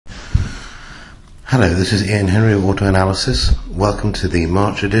Hello, this is Ian Henry of AutoAnalysis. Welcome to the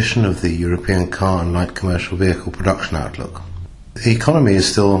March edition of the European Car and Light Commercial Vehicle Production Outlook. The economy is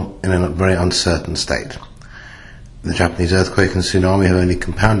still in a very uncertain state. The Japanese earthquake and tsunami have only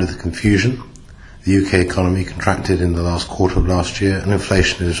compounded the confusion. The UK economy contracted in the last quarter of last year and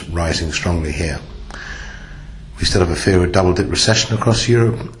inflation is rising strongly here. We still have a fear of a double-dip recession across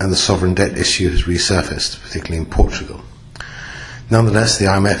Europe and the sovereign debt issue has resurfaced, particularly in Portugal. Nonetheless, the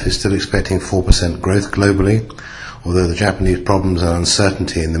IMF is still expecting 4% growth globally, although the Japanese problems and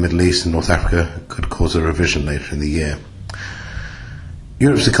uncertainty in the Middle East and North Africa could cause a revision later in the year.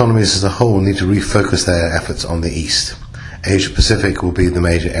 Europe's economies as a whole need to refocus their efforts on the East. Asia-Pacific will be the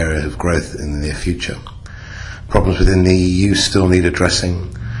major area of growth in the near future. Problems within the EU still need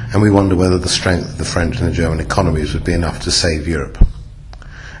addressing, and we wonder whether the strength of the French and the German economies would be enough to save Europe.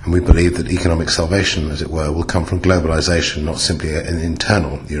 And we believe that economic salvation, as it were, will come from globalization, not simply an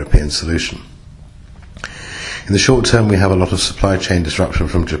internal European solution. In the short term, we have a lot of supply chain disruption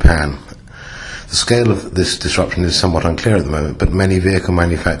from Japan. The scale of this disruption is somewhat unclear at the moment, but many vehicle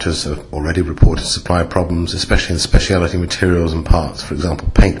manufacturers have already reported supply problems, especially in specialty materials and parts. For example,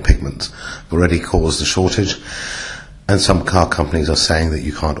 paint pigments have already caused a shortage, and some car companies are saying that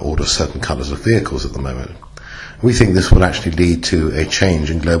you can't order certain colours of vehicles at the moment. We think this will actually lead to a change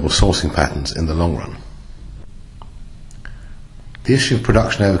in global sourcing patterns in the long run. The issue of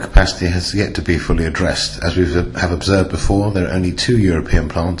production overcapacity has yet to be fully addressed. As we have observed before, there are only two European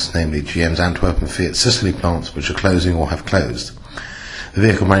plants, namely GM's Antwerp and Fiat Sicily plants, which are closing or have closed. The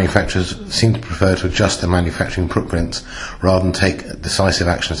vehicle manufacturers seem to prefer to adjust their manufacturing footprints rather than take decisive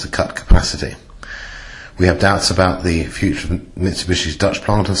actions to cut capacity. We have doubts about the future of Mitsubishi's Dutch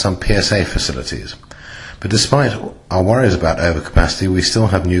plant and some PSA facilities. But despite our worries about overcapacity, we still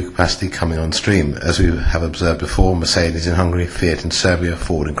have new capacity coming on stream. As we have observed before, Mercedes in Hungary, Fiat in Serbia,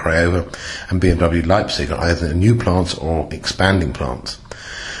 Ford in Craiova, and BMW Leipzig are either new plants or expanding plants.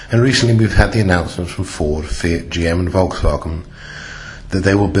 And recently we've had the announcements from Ford, Fiat, GM and Volkswagen that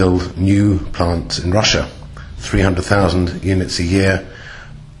they will build new plants in Russia, 300,000 units a year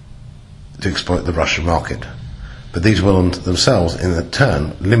to exploit the Russian market. But these will themselves, in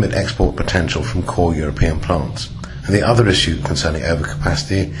turn, limit export potential from core European plants. And the other issue concerning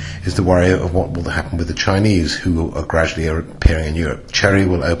overcapacity is the worry of what will happen with the Chinese, who are gradually appearing in Europe. Chery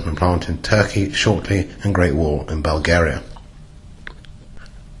will open a plant in Turkey shortly, and Great Wall in Bulgaria.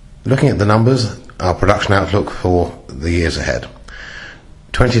 Looking at the numbers, our production outlook for the years ahead.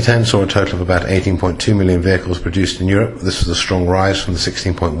 2010 saw a total of about 18.2 million vehicles produced in Europe. This was a strong rise from the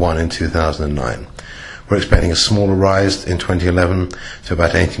 16.1 in 2009. We're expecting a smaller rise in 2011 to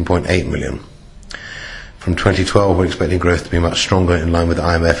about 18.8 million. From 2012, we're expecting growth to be much stronger in line with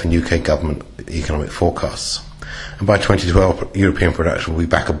IMF and UK government economic forecasts. And by 2012, European production will be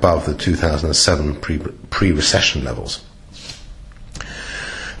back above the 2007 pre-recession levels.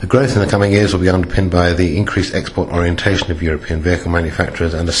 The growth in the coming years will be underpinned by the increased export orientation of European vehicle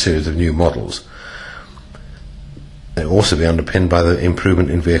manufacturers and a series of new models. It will also be underpinned by the improvement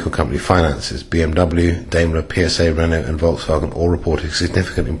in vehicle company finances. BMW, Daimler, PSA, Renault and Volkswagen all reported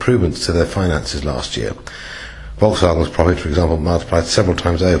significant improvements to their finances last year. Volkswagen's profit, for example, multiplied several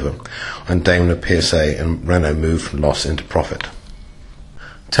times over, and Daimler, PSA and Renault moved from loss into profit.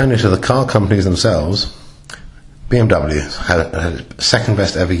 Turning to the car companies themselves, BMW had its second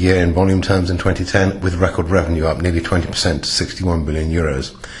best ever year in volume terms in 2010, with record revenue up nearly 20% to 61 billion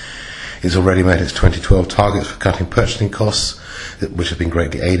euros. It's already met its 2012 targets for cutting purchasing costs, which have been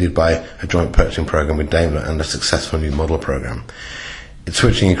greatly aided by a joint purchasing program with Daimler and a successful new model program. It's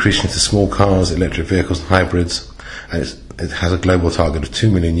switching increasingly to small cars, electric vehicles and hybrids, and it has a global target of 2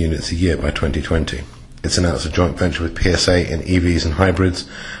 million units a year by 2020. It's announced a joint venture with PSA in EVs and hybrids,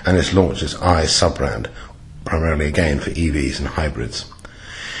 and it's launched its I sub-brand, primarily again for EVs and hybrids.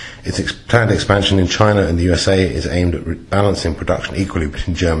 Its planned expansion in China and the USA is aimed at balancing production equally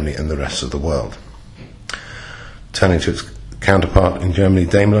between Germany and the rest of the world. Turning to its counterpart in Germany,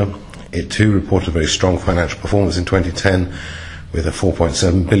 Daimler, it too reported a very strong financial performance in 2010 with a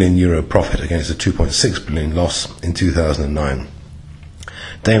 4.7 billion euro profit against a 2.6 billion loss in 2009.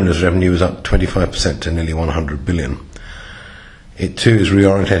 Daimler's revenue was up 25% to nearly 100 billion. It too is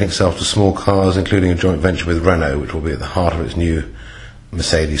reorientating itself to small cars, including a joint venture with Renault, which will be at the heart of its new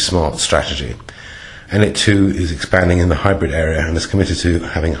Mercedes Smart strategy. And it too is expanding in the hybrid area and is committed to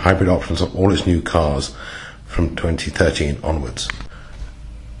having hybrid options on all its new cars from 2013 onwards.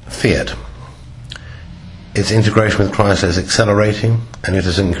 Fiat. Its integration with Chrysler is accelerating, and it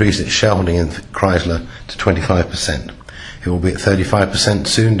has increased its shareholding in Chrysler to 25%. It will be at 35%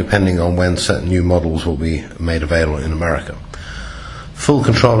 soon, depending on when certain new models will be made available in America. Full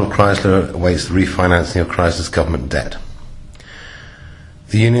control of Chrysler awaits the refinancing of Chrysler's government debt.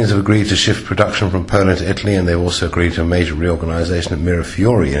 The unions have agreed to shift production from Poland to Italy, and they've also agreed to a major reorganisation at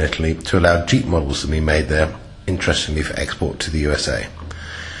Mirafiori in Italy to allow Jeep models to be made there, interestingly for export to the USA.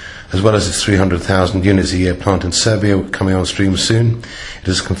 As well as its 300,000 units a year plant in Serbia coming on stream soon, it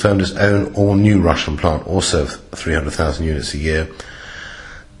has confirmed its own all-new Russian plant, also 300,000 units a year,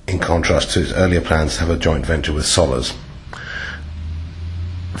 in contrast to its earlier plans to have a joint venture with Sollers.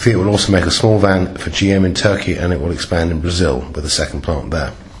 Fiat will also make a small van for GM in Turkey, and it will expand in Brazil with a second plant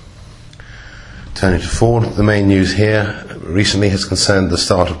there. Turning to Ford, the main news here recently has concerned the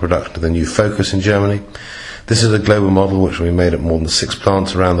start of production of the new Focus in Germany. This is a global model which will be made at more than 6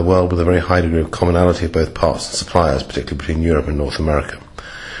 plants around the world with a very high degree of commonality of both parts and suppliers, particularly between Europe and North America.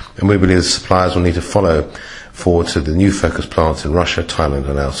 And we believe the suppliers will need to follow forward to the new Focus plants in Russia, Thailand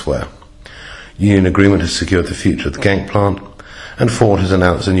and elsewhere. Union agreement has secured the future of the Genk plant, and Ford has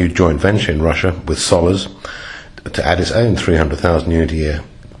announced a new joint venture in Russia with Sollers to add its own 300,000 unit a year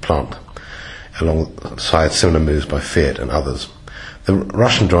plant, alongside similar moves by Fiat and others. The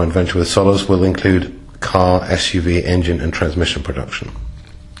Russian joint venture with Sollers will include car, SUV, engine and transmission production.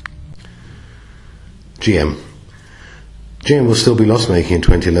 GM will still be loss-making in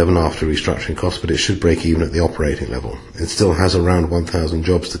 2011 after restructuring costs, but it should break even at the operating level. It still has around 1,000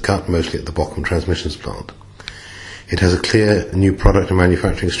 jobs to cut, mostly at the Bochum transmissions plant. It has a clear new product and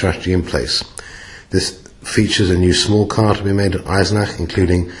manufacturing strategy in place. This features a new small car to be made at Eisenach,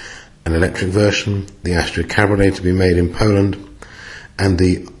 including an electric version, the Astra Cabriolet to be made in Poland, and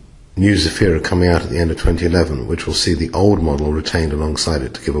the new Zafira coming out at the end of 2011, which will see the old model retained alongside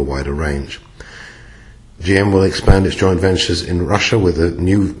it to give a wider range. GM will expand its joint ventures in Russia with a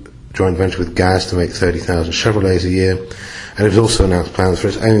new joint venture with Gaz to make 30,000 Chevrolets a year, and it has also announced plans for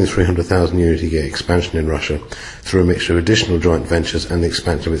its own 300,000 unit a year expansion in Russia through a mixture of additional joint ventures and the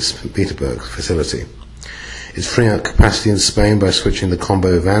expansion of its St. Petersburg facility. It's freeing up capacity in Spain by switching the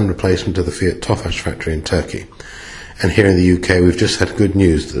combo van replacement to the Fiat Tofaş factory in Turkey. And here in the UK, we've just had good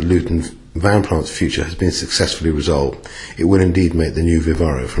news that the Luton van plant's future has been successfully resolved. It will indeed make the new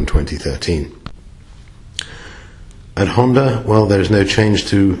Vivaro from 2013. At Honda, well, there is no change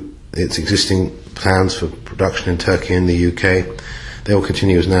to its existing plans for production in Turkey and the UK. They will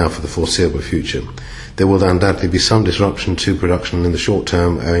continue as now for the foreseeable future. There will undoubtedly be some disruption to production in the short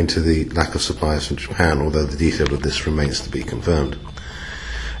term owing to the lack of suppliers from Japan, although the detail of this remains to be confirmed.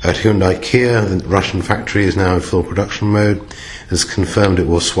 At Hyundai Kia, the Russian factory is now in full production mode. It has confirmed it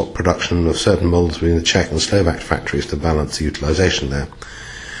will swap production of certain models between the Czech and Slovak factories to balance the utilisation there.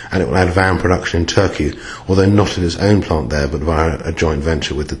 And it will add van production in Turkey, although not at its own plant there, but via a joint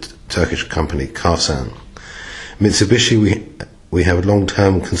venture with the Turkish company Karsan. Mitsubishi, we have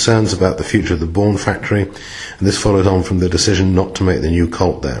long-term concerns about the future of the Born factory, and this follows on from the decision not to make the new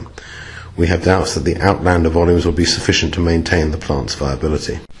Colt there. We have doubts that the Outlander volumes will be sufficient to maintain the plant's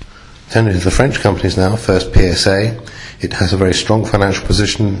viability. Turning to the French companies now, first PSA. It has a very strong financial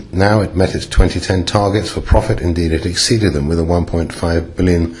position now. It met its 2010 targets for profit. Indeed, it exceeded them with a 1.5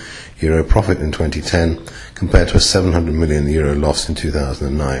 billion euro profit in 2010 compared to a 700 million euro loss in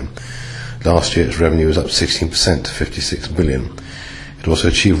 2009. Last year, its revenue was up 16% to 56 billion. It also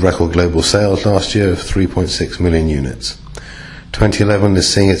achieved record global sales last year of 3.6 million units. 2011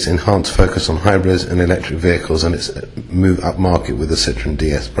 is seeing its enhanced focus on hybrids and electric vehicles and its move up market with the Citroën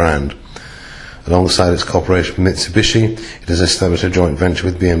DS brand. Alongside its cooperation with Mitsubishi, it has established a joint venture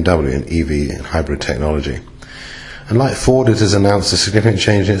with BMW in EV and hybrid technology. And like Ford, it has announced a significant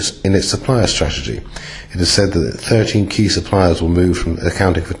change in its supplier strategy. It has said that 13 key suppliers will move from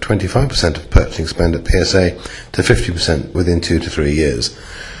accounting for 25% of purchasing spend at PSA to 50% within 2 to 3 years.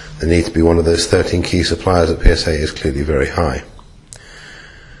 The need to be one of those 13 key suppliers at PSA is clearly very high.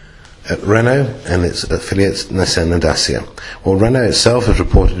 At Renault and its affiliates Nissan and Dacia. Well, Renault itself has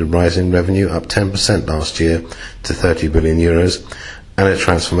reported a rise in revenue up 10% last year to 30 billion euros and a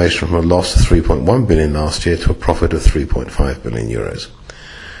transformation from a loss of 3.1 billion last year to a profit of 3.5 billion euros.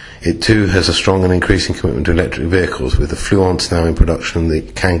 It too has a strong and increasing commitment to electric vehicles, with the Fluence now in production, the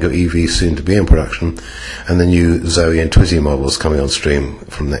Kangoo EV soon to be in production, and the new Zoe and Twizy models coming on stream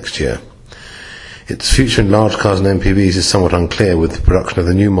from next year. Its future in large cars and MPVs is somewhat unclear, with the production of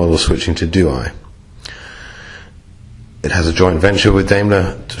the new model switching to Douai. It has a joint venture with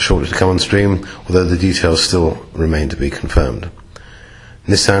Daimler shortly to come on stream, although the details still remain to be confirmed.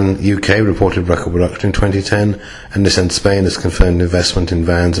 Nissan UK reported record production in 2010, and Nissan Spain has confirmed investment in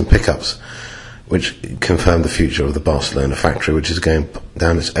vans and pickups, which confirmed the future of the Barcelona factory, which is going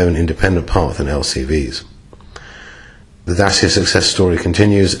down its own independent path in LCVs. The Dacia success story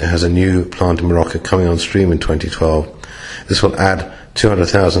continues. It has a new plant in Morocco coming on stream in 2012. This will add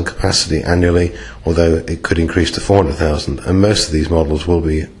 200,000 capacity annually, although it could increase to 400,000, and most of these models will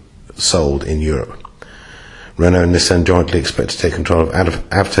be sold in Europe. Renault and Nissan jointly expect to take control of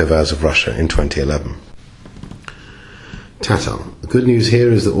AvtoVAZ of Russia in 2011. Tata. The good news here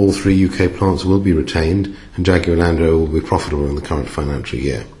is that all 3 UK plants will be retained and Jaguar Land Rover will be profitable in the current financial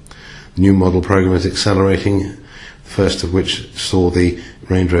year. The new model programme is accelerating, the first of which saw the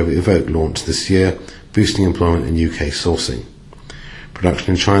Range Rover Evoque launched this year, boosting employment in UK sourcing.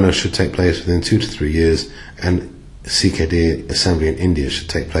 Production in China should take place within 2 to 3 years, and CKD assembly in India should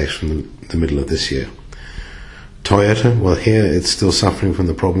take place from the middle of this year. Toyota, well, here it's still suffering from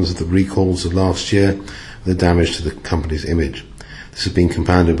the problems of the recalls of last year, the damage to the company's image. This has been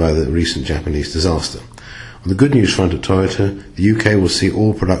compounded by the recent Japanese disaster. On the good news front at Toyota, the UK will see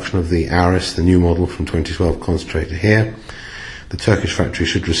all production of the Auris, the new model from 2012, concentrated here. The Turkish factory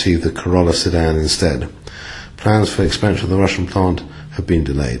should receive the Corolla sedan instead. Plans for expansion of the Russian plant have been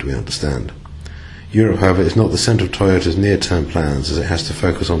delayed, we understand. Europe, however, is not the centre of Toyota's near-term plans, as it has to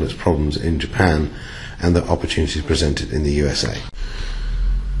focus on its problems in Japan and the opportunities presented in the USA.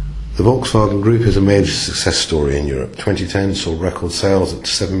 The Volkswagen Group is a major success story in Europe. 2010 saw record sales at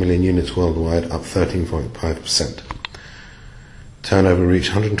 7 million units worldwide, up 13.5%. Turnover reached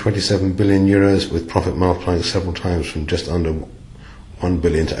 127 billion euros, with profit multiplying several times from just under 1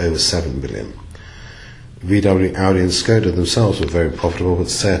 billion to over 7 billion. VW, Audi and Skoda themselves were very profitable, but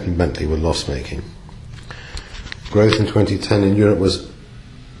Seat and Bentley were loss-making. Growth in 2010 in Europe was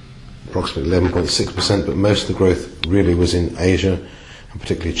approximately 11.6%, but most of the growth really was in Asia, and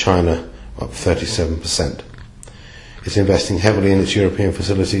particularly China, up 37%. It's investing heavily in its European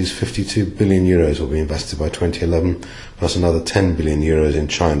facilities. 52 billion euros will be invested by 2011, plus another 10 billion euros in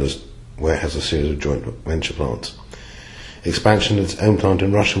China's, where it has a series of joint venture plants. Expansion of its own plant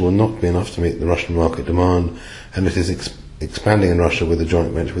in Russia will not be enough to meet the Russian market demand, and it is expanding in Russia with a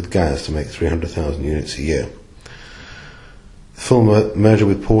joint venture with Gaz to make 300,000 units a year. The full merger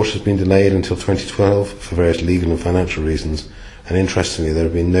with Porsche has been delayed until 2012 for various legal and financial reasons, and interestingly there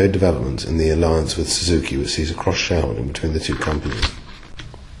have been no developments in the alliance with Suzuki, which sees a cross-shareholding between the two companies.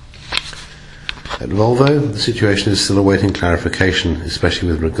 At Volvo, the situation is still awaiting clarification, especially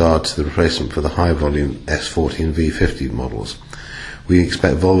with regard to the replacement for the high-volume S40 and V50 models. We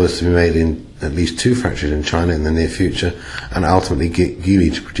expect Volvos to be made in at least 2 factories in China in the near future, and ultimately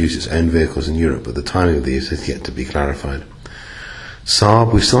Geely to produce its own vehicles in Europe, but the timing of these is yet to be clarified.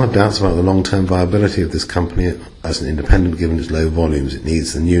 Saab, we still have doubts about the long-term viability of this company as an independent given its low volumes. It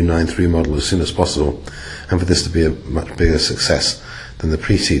needs the new 9.3 model as soon as possible, and for this to be a much bigger success than the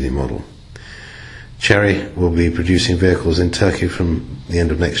preceding model. Chery will be producing vehicles in Turkey from the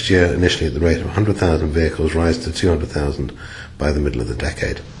end of next year, initially at the rate of 100,000 vehicles, rise to 200,000 by the middle of the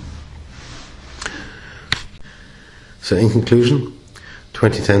decade. So in conclusion,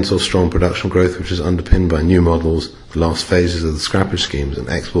 2010 saw strong production growth, which is underpinned by new models, the last phases of the scrappage schemes, and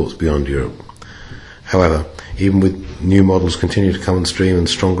exports beyond Europe. However, even with new models continuing to come on stream and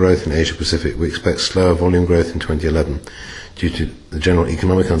strong growth in Asia Pacific, we expect slower volume growth in 2011 due to the general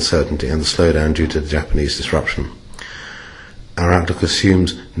economic uncertainty and the slowdown due to the Japanese disruption. Our outlook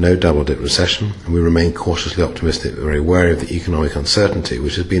assumes no double-dip recession, and we remain cautiously optimistic, but very wary of the economic uncertainty,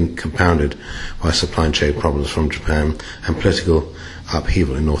 which has been compounded by supply chain problems from Japan and political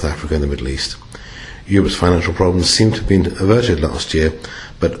upheaval in North Africa and the Middle East. Europe's financial problems seem to have been averted last year,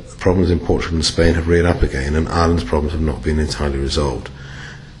 but problems in Portugal and Spain have reared up again, and Ireland's problems have not been entirely resolved.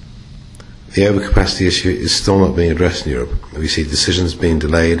 The overcapacity issue is still not being addressed in Europe. We see decisions being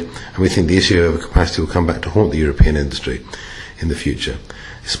delayed, and we think the issue of overcapacity will come back to haunt the European industry in the future,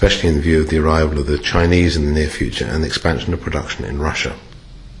 especially in view of the arrival of the Chinese in the near future and the expansion of production in Russia.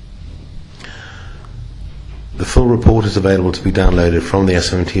 The full report is available to be downloaded from the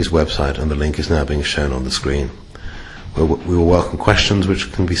SMMT's website, and the link is now being shown on the screen. We will welcome questions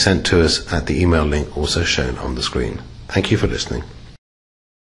which can be sent to us at the email link also shown on the screen. Thank you for listening.